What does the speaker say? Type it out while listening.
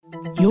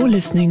You're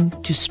listening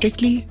to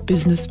Strictly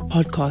Business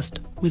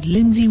Podcast with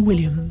Lindsay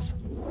Williams.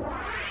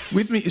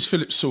 With me is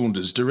Philip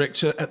Saunders,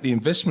 Director at the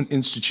Investment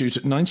Institute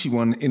at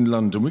 91 in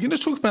London. We're going to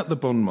talk about the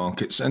bond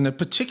markets and a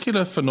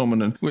particular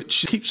phenomenon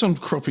which keeps on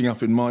cropping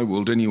up in my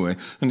world anyway,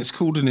 and it's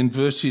called an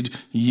inverted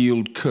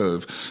yield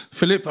curve.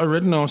 Philip, I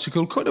read an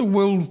article, quite a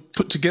well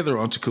put together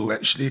article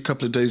actually, a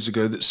couple of days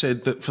ago, that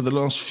said that for the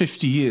last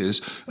 50 years,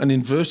 an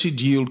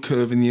inverted yield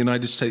curve in the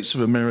United States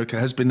of America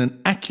has been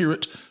an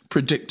accurate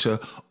predictor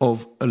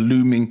of a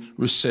looming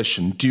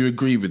recession. Do you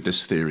agree with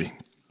this theory?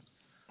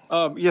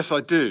 Yes,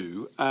 I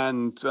do.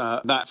 And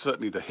that's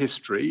certainly the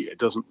history. It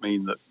doesn't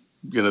mean that,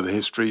 the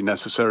history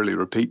necessarily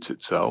repeats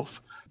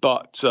itself.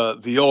 But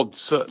the odds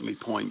certainly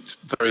point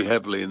very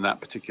heavily in that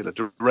particular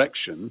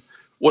direction.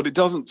 What it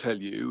doesn't tell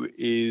you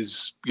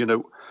is,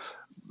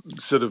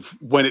 sort of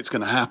when it's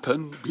going to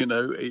happen.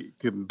 It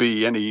can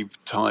be any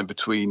time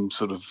between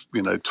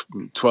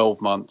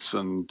 12 months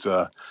and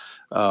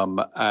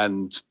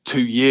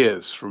 2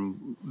 years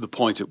from the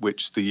point at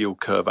which the yield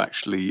curve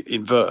actually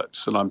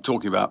inverts. And I'm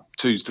talking about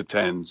 2s to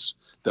 10s.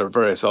 There are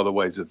various other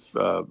ways of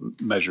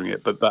measuring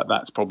it, but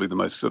that's probably the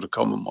most sort of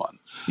common one.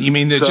 You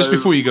mean that just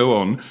before you go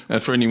on,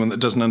 for anyone that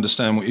doesn't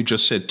understand what you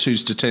just said,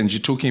 2s to 10s, you're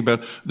talking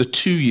about the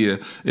 2-year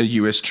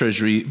US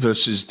Treasury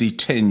versus the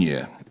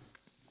 10-year?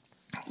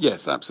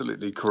 Yes,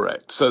 absolutely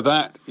correct. So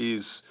that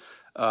is...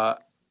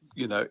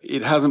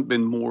 it hasn't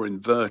been more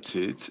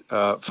inverted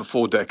for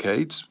 4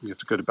 decades. We have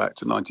to go back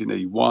to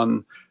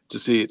 1981 to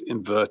see it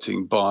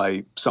inverting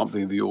by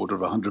something in the order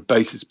of 100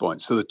 basis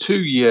points. So the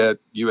 2-year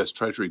US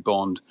Treasury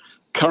bond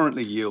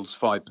currently yields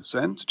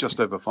 5%, just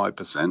over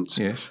 5%.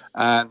 Yes.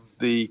 And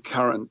the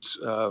current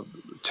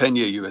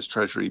 10-year US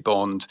Treasury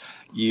bond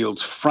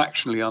yields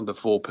fractionally under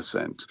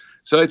 4%.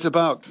 So it's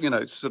about,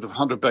 it's sort of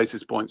 100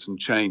 basis points and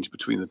change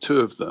between the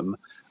two of them.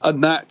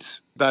 And that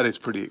is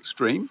pretty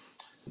extreme.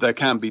 There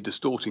can be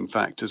distorting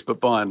factors, but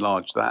by and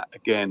large, that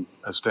again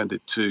has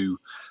tended to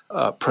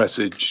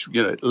presage,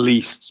 at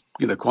least,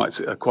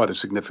 quite a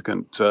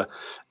significant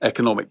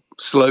economic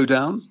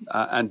slowdown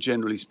and,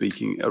 generally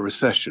speaking, a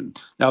recession.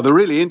 Now, the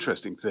really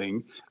interesting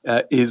thing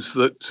is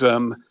that,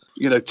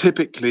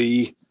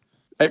 typically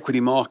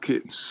equity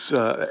markets,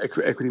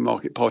 equity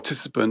market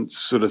participants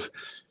sort of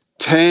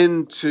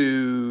tend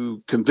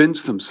to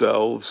convince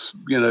themselves,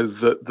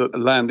 that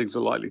landings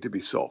are likely to be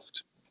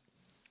soft.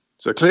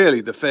 So clearly,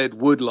 the Fed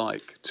would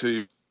like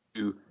to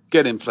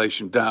get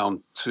inflation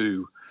down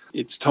to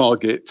its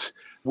target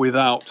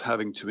without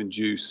having to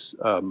induce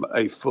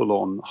a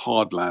full-on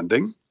hard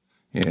landing.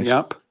 Yes.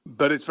 Yep.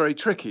 But it's very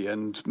tricky,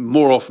 and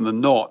more often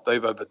than not,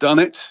 they've overdone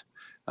it,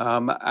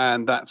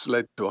 and that's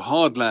led to a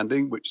hard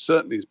landing, which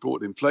certainly has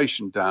brought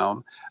inflation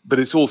down, but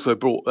it's also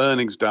brought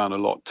earnings down a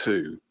lot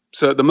too.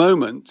 So at the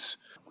moment,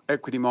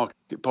 equity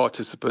market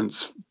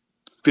participants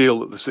feel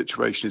that the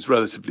situation is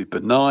relatively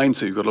benign.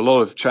 So you've got a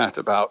lot of chat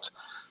about,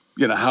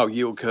 how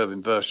yield curve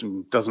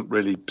inversion doesn't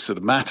really sort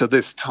of matter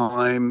this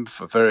time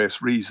for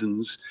various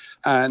reasons.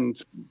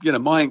 And,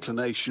 my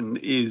inclination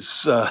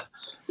is I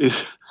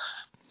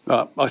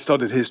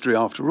studied history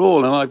after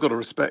all, and I've got a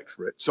respect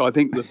for it. So I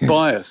think the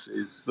bias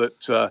is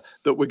that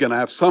we're going to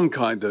have some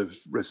kind of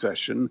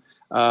recession.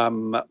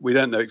 We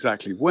don't know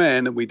exactly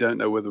when, and we don't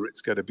know whether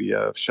it's going to be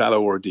a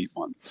shallow or a deep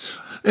one.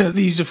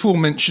 These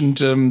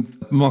aforementioned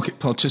market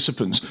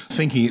participants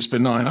thinking it's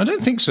benign. I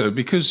don't think so,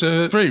 because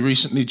very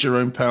recently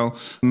Jerome Powell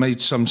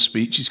made some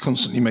speech. He's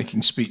constantly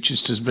making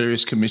speeches to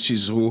various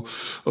committees or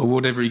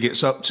whatever he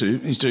gets up to.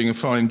 He's doing a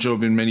fine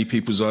job in many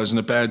people's eyes and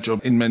a bad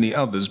job in many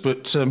others.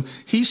 But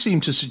he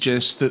seemed to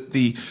suggest that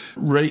the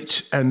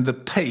rate and the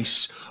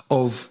pace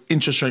of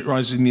interest rate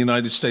rises in the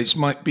United States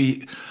might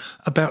be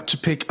about to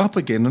pick up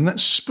again, and that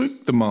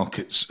spooked the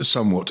markets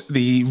somewhat,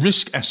 the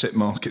risk asset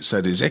markets,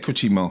 that is,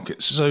 equity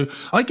markets. So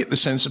I get the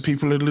sense that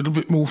people are a little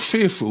bit more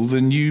fearful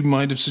than you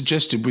might have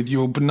suggested with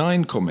your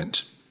benign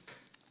comment.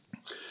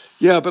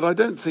 Yeah, but I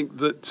don't think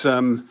that,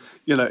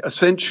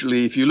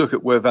 essentially, if you look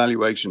at where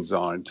valuations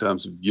are in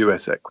terms of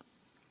US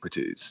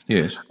equities,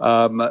 yes.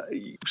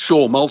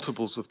 Sure,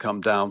 multiples have come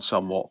down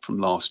somewhat from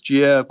last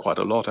year, quite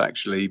a lot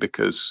actually,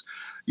 because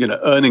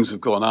earnings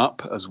have gone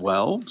up as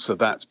well. So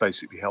that's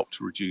basically helped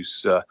to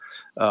reduce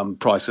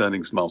price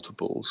earnings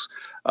multiples.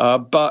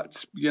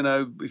 But,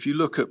 if you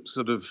look at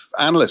sort of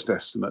analyst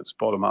estimates,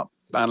 bottom up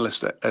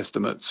analyst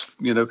estimates,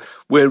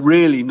 we're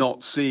really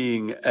not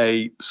seeing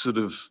a sort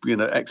of,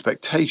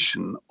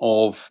 expectation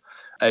of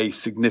a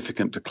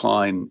significant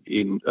decline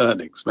in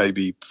earnings,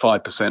 maybe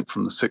 5%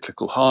 from the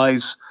cyclical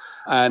highs.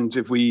 And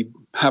if we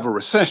have a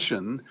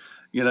recession,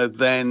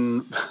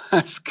 then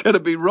that's going to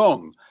be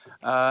wrong.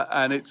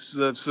 And it's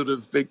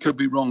it could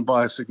be wrong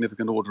by a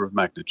significant order of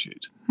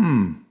magnitude.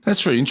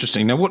 That's very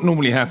interesting. Now, what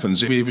normally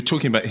happens, we were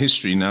talking about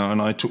history now,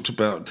 and I talked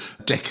about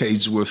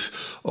decades worth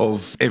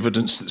of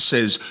evidence that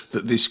says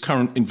that this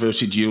current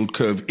inverted yield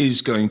curve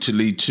is going to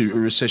lead to a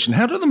recession.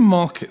 How do the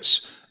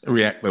markets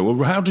react, though?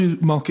 Or how do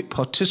market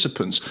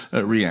participants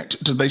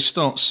react? Do they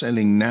start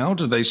selling now?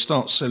 Do they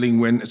start selling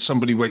when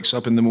somebody wakes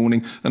up in the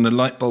morning and a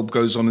light bulb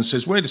goes on and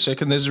says, wait a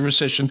second, there's a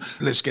recession,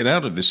 let's get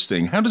out of this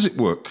thing? How does it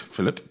work,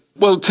 Philip?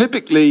 Well,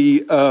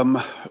 typically,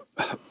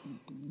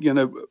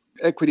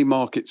 equity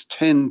markets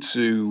tend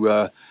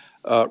to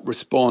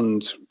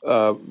respond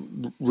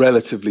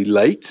relatively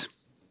late.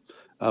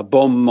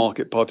 Bond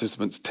market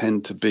participants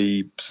tend to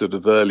be sort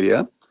of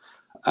earlier.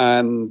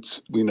 And,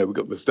 we've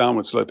got this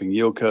downward sloping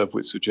yield curve,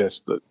 which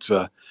suggests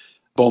that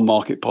bond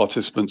market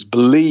participants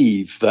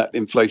believe that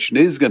inflation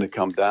is going to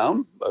come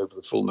down over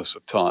the fullness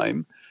of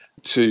time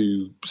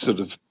to sort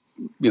of,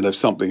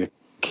 something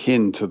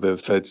akin to the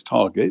Fed's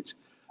target,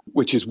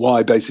 which is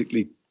why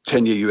basically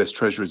 10-year US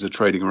Treasuries are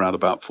trading around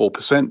about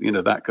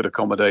 4%. That could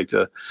accommodate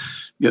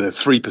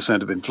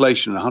 3% of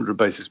inflation, 100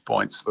 basis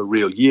points for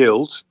real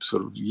yield,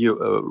 sort of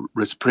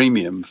risk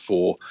premium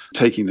for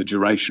taking the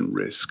duration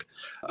risk.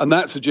 And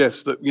that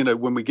suggests that,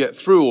 when we get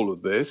through all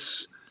of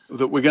this,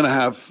 that we're going to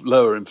have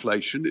lower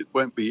inflation. It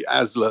won't be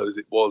as low as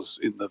it was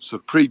in the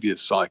sort of previous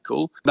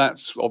cycle.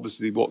 That's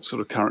obviously what's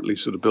sort of currently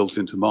sort of built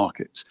into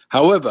markets.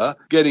 However,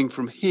 getting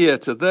from here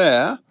to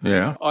there,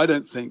 I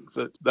don't think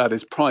that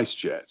is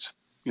priced yet.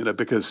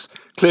 Because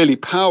clearly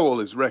Powell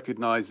is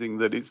recognizing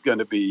that it's going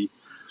to be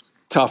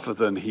tougher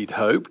than he'd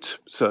hoped.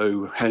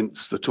 So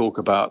hence the talk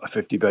about a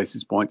 50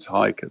 basis points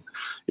hike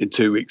in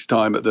 2 weeks'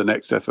 time at the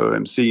next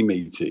FOMC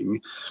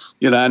meeting.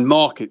 And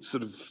markets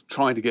sort of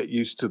trying to get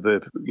used to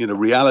the,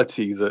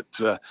 reality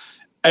that,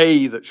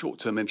 that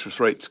short-term interest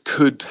rates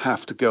could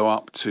have to go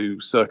up to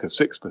circa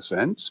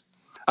 6%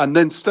 and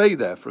then stay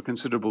there for a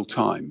considerable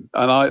time.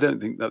 And I don't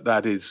think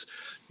that is...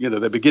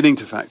 they're beginning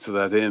to factor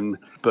that in,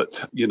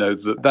 but,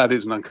 that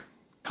is an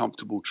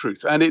uncomfortable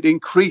truth. And it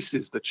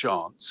increases the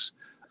chance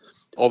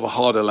of a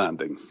harder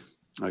landing,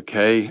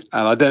 okay?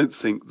 And I don't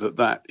think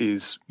that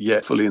is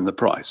yet fully in the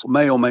price. It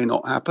may or may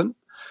not happen.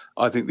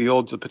 I think the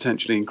odds are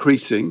potentially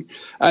increasing.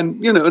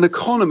 And, an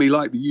economy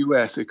like the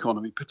US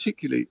economy,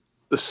 particularly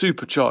the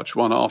supercharged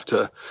one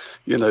after,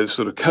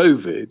 sort of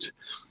COVID,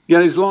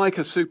 is like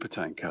a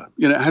supertanker.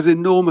 It has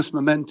enormous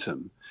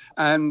momentum.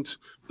 And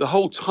the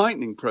whole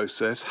tightening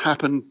process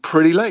happened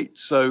pretty late.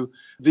 So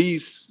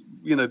these,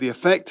 the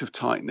effect of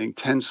tightening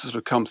tends to sort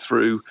of come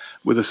through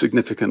with a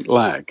significant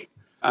lag.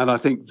 And I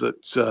think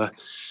that,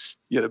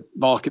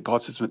 market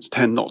participants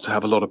tend not to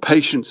have a lot of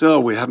patience. Oh,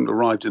 we haven't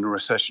arrived in a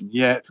recession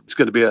yet. It's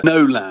going to be a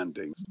no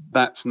landing.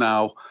 That's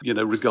now,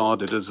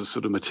 regarded as a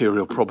sort of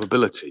material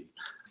probability.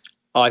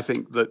 I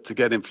think that to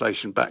get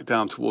inflation back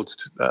down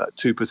towards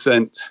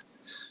 2%,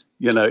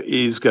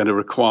 is going to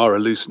require a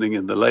loosening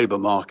in the labour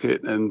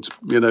market and,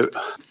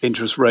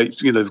 interest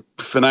rates,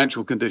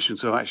 financial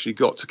conditions have actually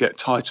got to get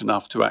tight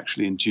enough to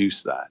actually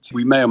induce that.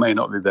 We may or may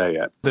not be there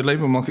yet. The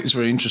labour market is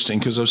very interesting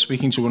because I was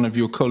speaking to one of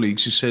your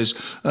colleagues who says,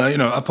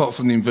 apart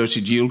from the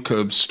inverted yield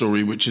curve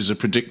story, which is a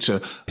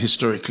predictor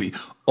historically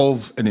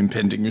of an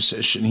impending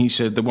recession, he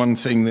said the one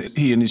thing that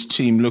he and his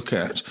team look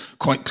at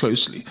quite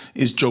closely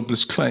is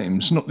jobless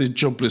claims, not the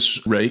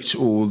jobless rate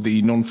or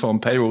the non-farm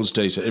payrolls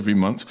data every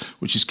month,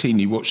 which is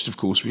keenly watched, of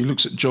course, but he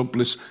looks at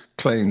jobless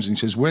claims and he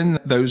says when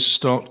those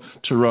start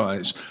to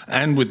rise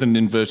and with an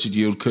inverted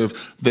yield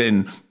curve,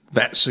 then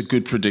that's a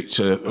good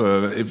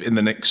predictor if in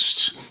the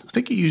next, I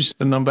think he used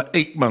the number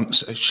 8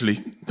 months,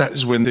 actually. That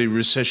is when the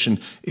recession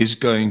is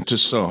going to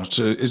start.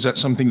 Is that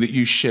something that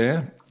you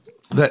share,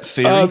 that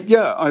theory?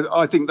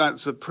 I think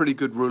that's a pretty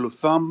good rule of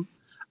thumb.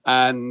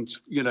 And,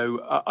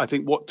 I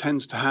think what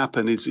tends to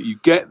happen is that you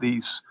get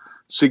these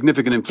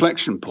significant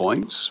inflection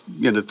points.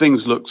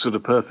 Things look sort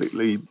of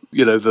perfectly,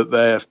 that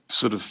they're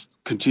sort of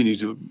continue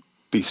to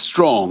be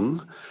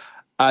strong.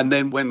 And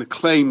then when the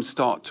claims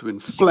start to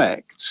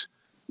inflect,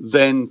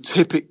 then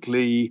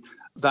typically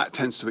that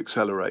tends to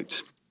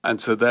accelerate. And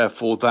so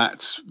therefore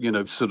that's,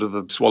 sort of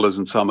a swallows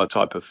and summer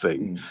type of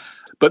thing.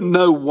 But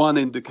no one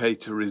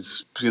indicator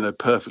is,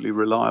 perfectly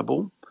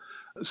reliable.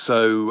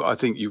 So I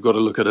think you've got to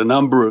look at a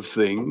number of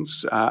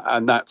things,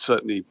 and that's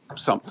certainly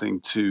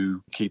something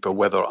to keep a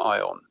weather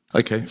eye on.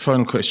 Okay,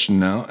 final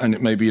question now, and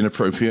it may be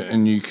inappropriate,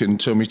 and you can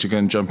tell me to go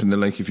and jump in the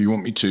lake if you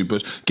want me to,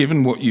 but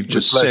given what you've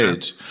just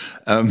said,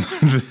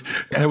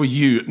 how are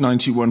you at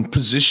 91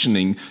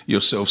 positioning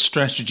yourself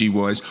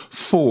strategy-wise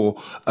for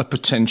a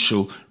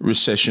potential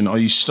recession? Are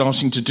you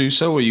starting to do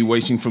so, or are you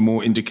waiting for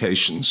more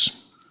indications?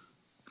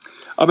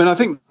 I mean, I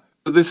think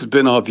this has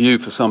been our view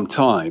for some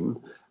time,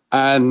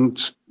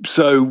 and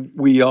so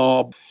we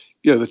are,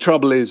 the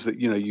trouble is that,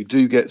 you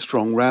do get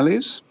strong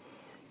rallies.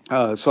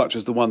 Such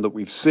as the one that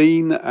we've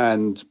seen.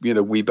 And,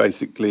 we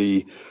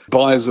basically,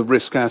 buyers of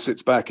risk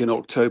assets back in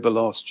October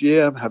last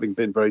year, having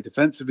been very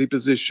defensively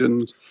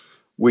positioned,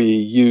 we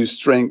use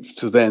strength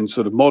to then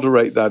sort of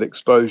moderate that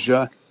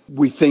exposure.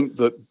 We think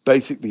that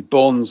basically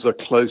bonds are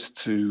close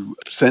to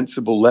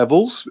sensible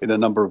levels in a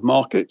number of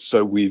markets.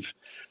 So we've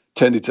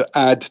tended to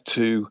add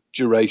to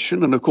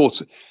duration. And of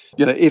course,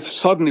 if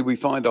suddenly we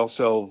find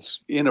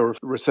ourselves in a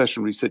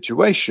recessionary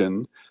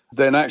situation,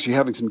 then actually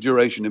having some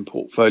duration in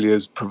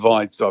portfolios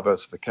provides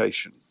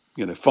diversification.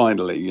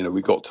 Finally,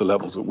 we got to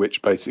levels at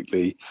which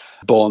basically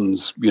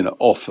bonds,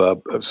 offer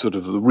a sort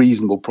of a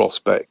reasonable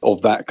prospect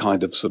of that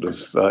kind of sort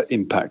of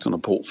impact on a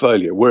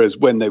portfolio. Whereas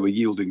when they were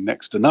yielding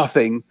next to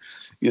nothing,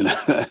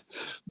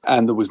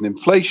 and there was an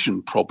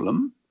inflation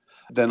problem,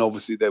 then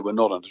obviously they were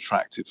not an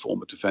attractive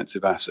form of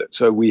defensive asset.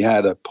 So we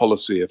had a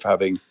policy of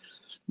having,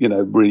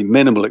 really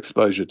minimal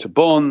exposure to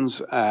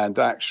bonds and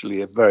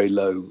actually a very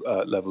low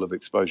level of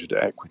exposure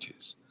to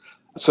equities.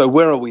 So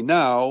where are we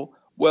now?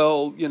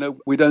 Well,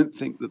 we don't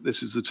think that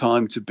this is the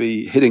time to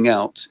be hitting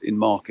out in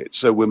markets.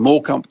 So we're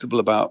more comfortable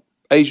about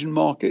Asian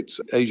markets,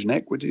 Asian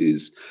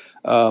equities,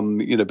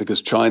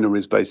 because China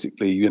is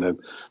basically,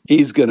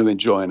 is going to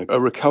enjoy a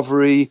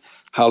recovery.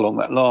 How long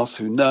that lasts,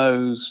 who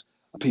knows?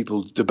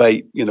 People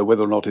debate,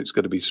 whether or not it's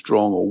going to be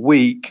strong or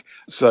weak.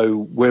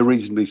 So we're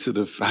reasonably sort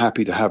of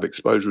happy to have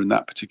exposure in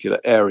that particular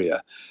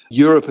area.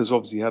 Europe has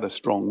obviously had a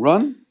strong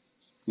run.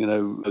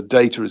 The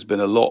data has been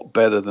a lot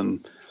better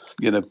than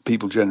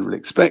people generally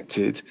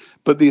expected,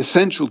 but the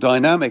essential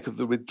dynamic of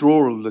the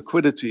withdrawal of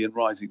liquidity and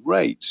rising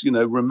rates,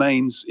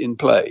 remains in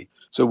play.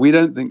 So we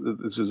don't think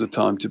that this is a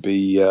time to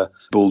be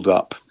bulled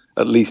up,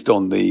 at least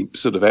on the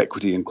sort of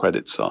equity and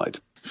credit side.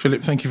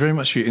 Philip, thank you very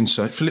much for your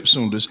insight. Philip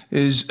Saunders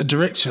is a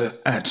director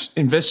at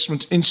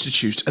Investment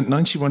Institute at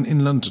 91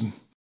 in London.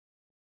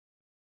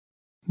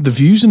 The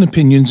views and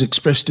opinions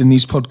expressed in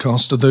these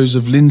podcasts are those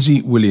of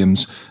Lindsay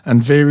Williams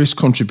and various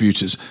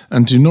contributors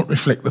and do not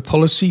reflect the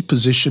policy,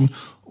 position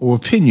or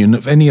opinion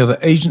of any other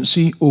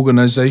agency,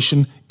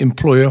 organisation,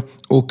 employer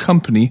or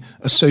company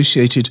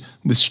associated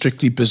with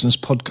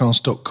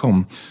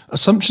strictlybusinesspodcast.com.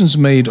 Assumptions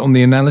made on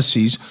the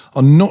analyses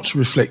are not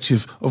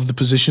reflective of the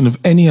position of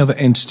any other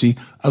entity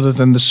other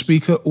than the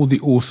speaker or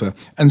the author.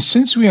 And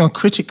since we are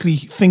critically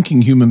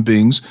thinking human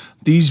beings,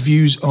 these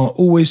views are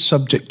always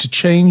subject to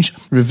change,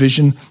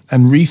 revision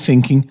and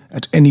rethinking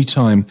at any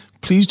time.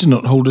 Please do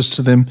not hold us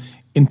to them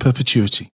in perpetuity.